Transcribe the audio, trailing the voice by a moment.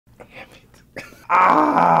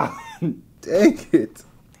Ah! Dang it.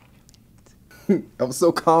 I was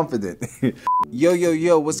so confident. Yo, yo,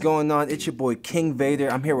 yo, what's going on? It's your boy King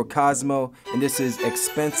Vader. I'm here with Cosmo, and this is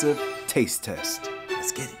Expensive Taste Test.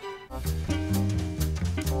 Let's get it.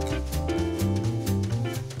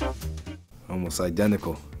 Almost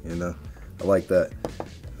identical, you know? I like that.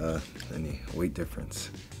 Any weight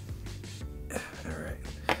difference. All right.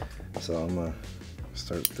 So I'm gonna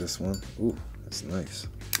start with this one. Ooh, that's nice.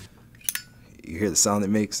 You hear the sound it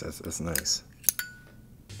makes? That's nice.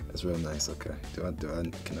 That's real nice. Okay.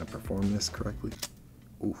 Can I perform this correctly?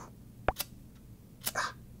 Ooh.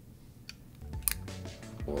 Ah.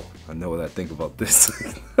 Whoa. I know what I think about this.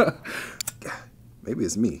 Maybe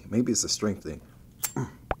it's me. Maybe it's a strength thing. All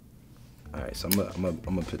right. So I'm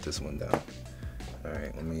gonna put this one down. All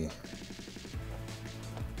right. Let me.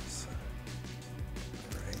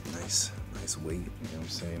 All right. Nice weight. You know what I'm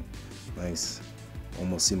saying? Nice.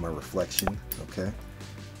 Almost see my reflection. Okay.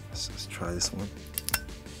 Let's try this one.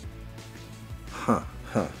 Huh.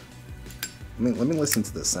 Let me listen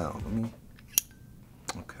to the sound.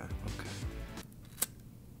 Okay.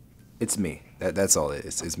 It's me. That's all it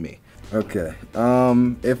is. It's me. Okay.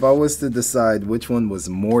 If I was to decide which one was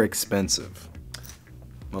more expensive,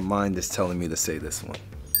 my mind is telling me to say this one.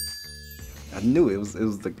 I knew it was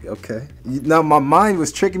the okay. Now my mind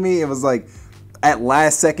was tricking me. It was like at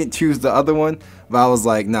last second choose the other one, but I was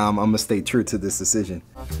like, nah, I'm gonna stay true to this decision.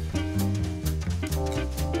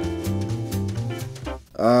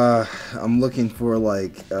 I'm looking for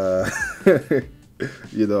like,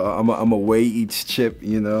 you know, I'm a weigh each chip,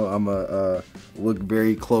 you know, I'm a look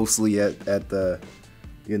very closely at the,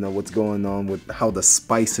 you know, what's going on with how the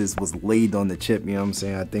spices was laid on the chip, you know what I'm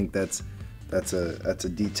saying? I think that's a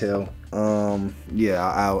detail. Yeah,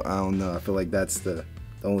 I don't know. I feel like that's the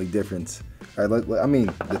only difference. All right, I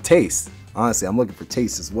mean, the taste. Honestly, I'm looking for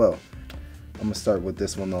taste as well. I'm gonna start with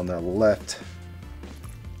this one on the left.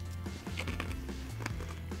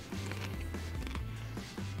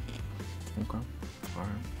 Okay. All right.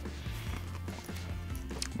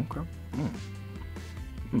 Okay.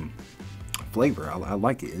 Flavor, I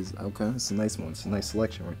like it. It's okay. It's a nice one. It's a nice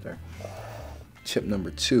selection right there. Chip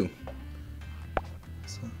number 2.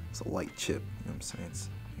 It's a light chip. You know what I'm saying? It's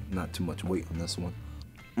not too much weight on this one.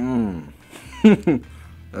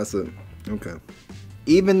 That's it. Okay.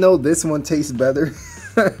 Even though this one tastes better,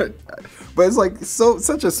 but it's like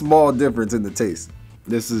such a small difference in the taste.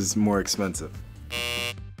 This is more expensive.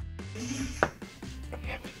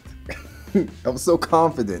 I was so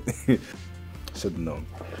confident. Should have known.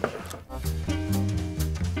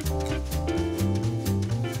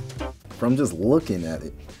 From just looking at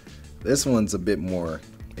it, this one's a bit more.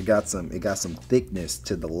 It got some thickness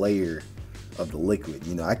to the layer of the liquid.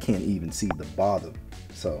 You know, I can't even see the bottom.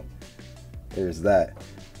 So there's that.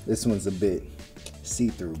 This one's a bit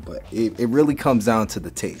see-through, but it really comes down to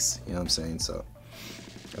the taste. You know what I'm saying? So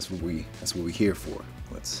that's what we're here for.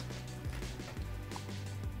 Let's.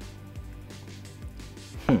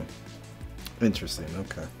 Interesting.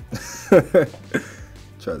 Okay.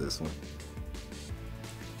 Try this one.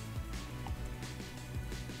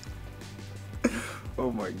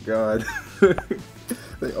 Oh my God.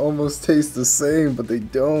 They almost taste the same, but they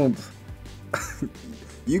don't.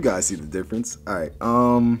 You guys see the difference. All right.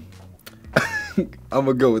 I'm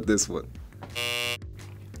gonna go with this one.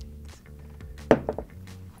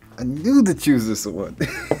 I knew to choose this one.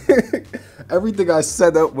 Everything I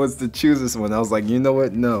set up was to choose this one. I was like, you know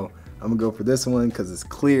what? No, I'm gonna go for this one because it's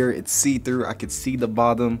clear, it's see-through. I could see the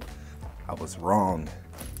bottom. I was wrong.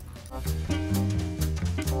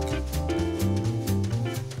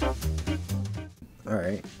 All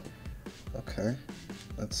right. Okay.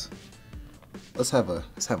 Let's have a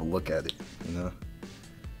look at it. You know.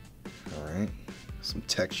 All right. Some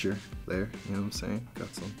texture there. You know what I'm saying?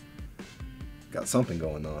 Got something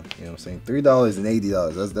going on. You know what I'm saying? $3 and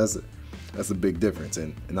 $80. That's a big difference,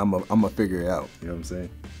 and I'm gonna figure it out. You know what I'm saying?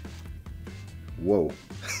 Whoa,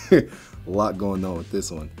 a lot going on with this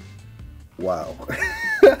one. Wow.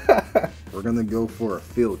 We're gonna go for a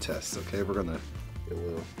field test. Okay, we're gonna get a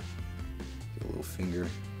little finger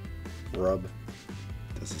rub.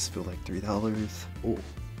 Does this feel like $3? Oh,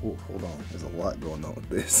 hold on. There's a lot going on with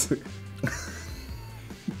this.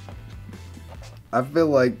 I feel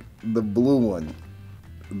like the blue one.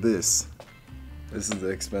 This is the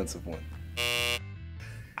expensive one.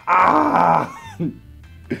 Ah!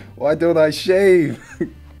 Why don't I shave?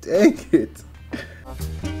 Dang it.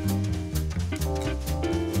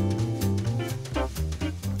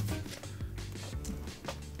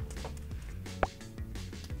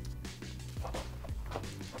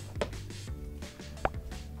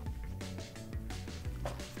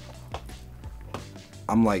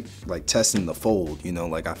 I'm like testing the fold, you know,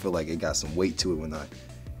 like I feel like it got some weight to it when I,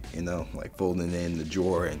 you know, like folding it in the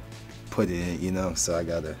drawer and put it in, you know, so I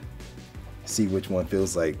gotta see which one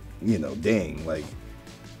feels like, you know, dang, like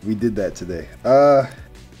we did that today. But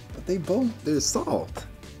they're soft.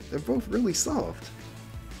 They're both really soft.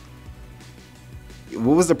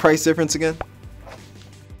 What was the price difference again?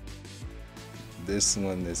 This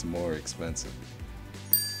one is more expensive.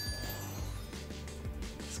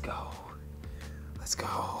 Let's go. Let's go.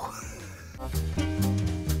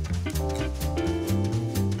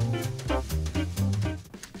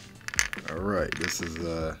 All right, this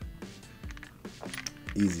is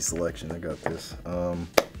easy selection. I got this.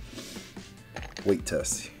 Weight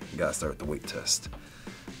test. You gotta start with the weight test.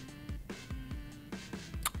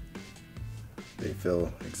 They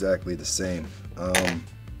feel exactly the same. Okay.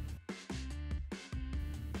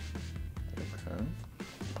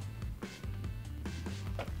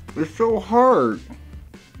 It's so hard.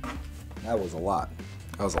 That was a lot.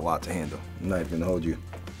 That was a lot to handle. I'm not even gonna hold you.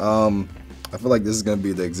 I feel like this is gonna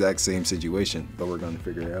be the exact same situation, but we're gonna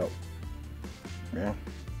figure it out. Yeah.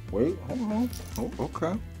 Wait, hold on. Oh,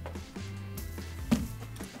 okay.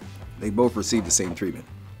 They both received the same treatment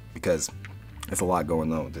because it's a lot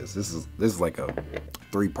going on with this. This is like a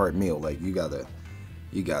 3-part meal. Like you gotta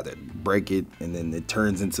break it, and then it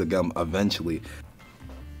turns into gum eventually.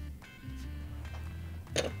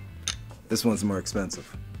 This one's more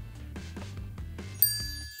expensive.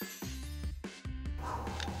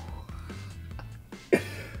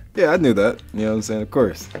 Yeah, I knew that. You know what I'm saying? Of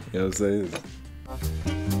course. You know what I'm saying?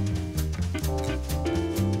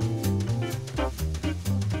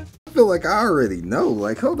 I feel like I already know.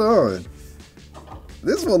 Like, hold on.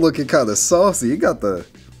 This one looking kind of saucy. You got the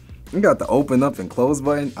open up and close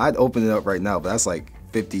button. I'd open it up right now, but that's like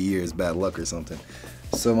 50 years bad luck or something.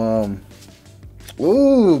 So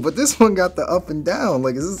ooh, but this one got the up and down.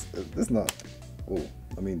 Like, is this not? Ooh,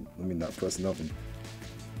 let me not press nothing.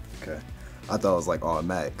 Okay, I thought it was like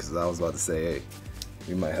automatic because I was about to say, hey,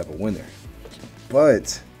 we might have a winner.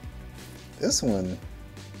 But this one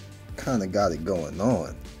kind of got it going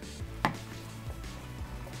on.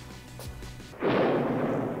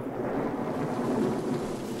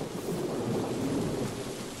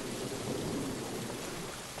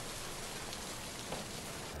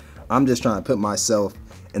 I'm just trying to put myself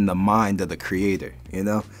in the mind of the creator, you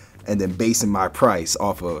know, and then basing my price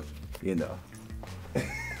off of, you know.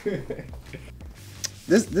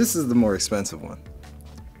 This is the more expensive one.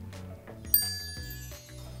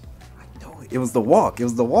 I know it. It was the walk. It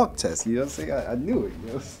was the walk test. You know what I'm saying? I knew it. You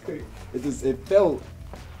know what I'm saying? It felt.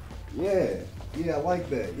 Yeah. Yeah, I like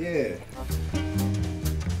that. Yeah.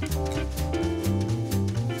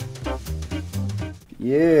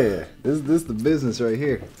 Yeah. This is the business right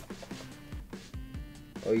here.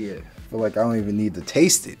 Oh yeah, I feel like I don't even need to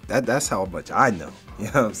taste it. That's how much I know. You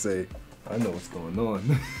know what I'm saying? I know what's going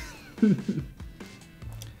on.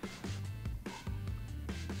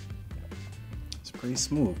 It's pretty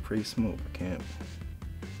smooth, I can't.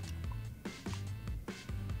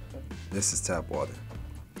 This is tap water,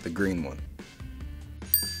 the green one.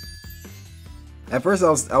 At first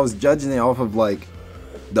I was judging it off of like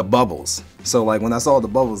the bubbles. So like when I saw the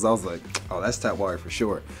bubbles, I was like, oh, that's tap water for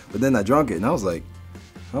sure. But then I drank it and I was like,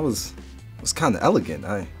 that was kind of elegant.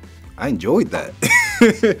 I enjoyed that.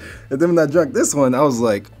 And then when I drank this one, I was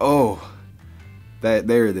like, oh,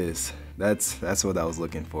 there it is. That's what I was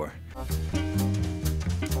looking for.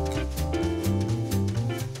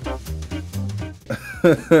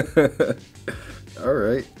 All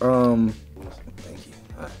right. Thank you.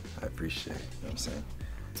 I appreciate it. You know what I'm saying?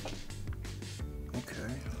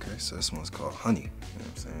 Okay. So this one's called honey. You know what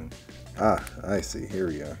I'm saying? Ah, I see. Here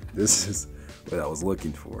we are. This is what I was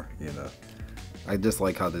looking for, you know. I just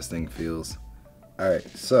like how this thing feels. All right,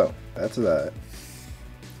 so that's that.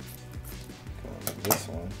 This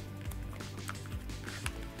one.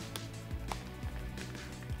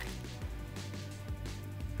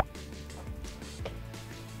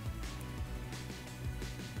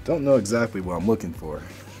 Don't know exactly what I'm looking for,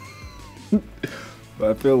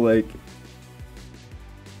 but I feel like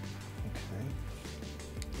okay,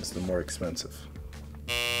 it's the more expensive.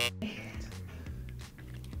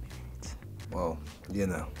 Well, you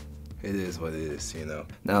know, it is what it is, you know.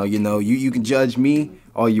 Now, you know, you can judge me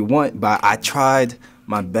all you want, but I tried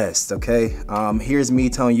my best, okay? Here's me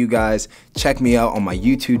telling you guys, check me out on my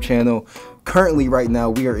YouTube channel. Currently, right now,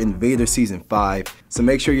 we are in Vader Season 5, so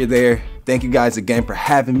make sure you're there. Thank you guys again for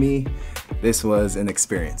having me. This was an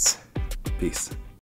experience. Peace.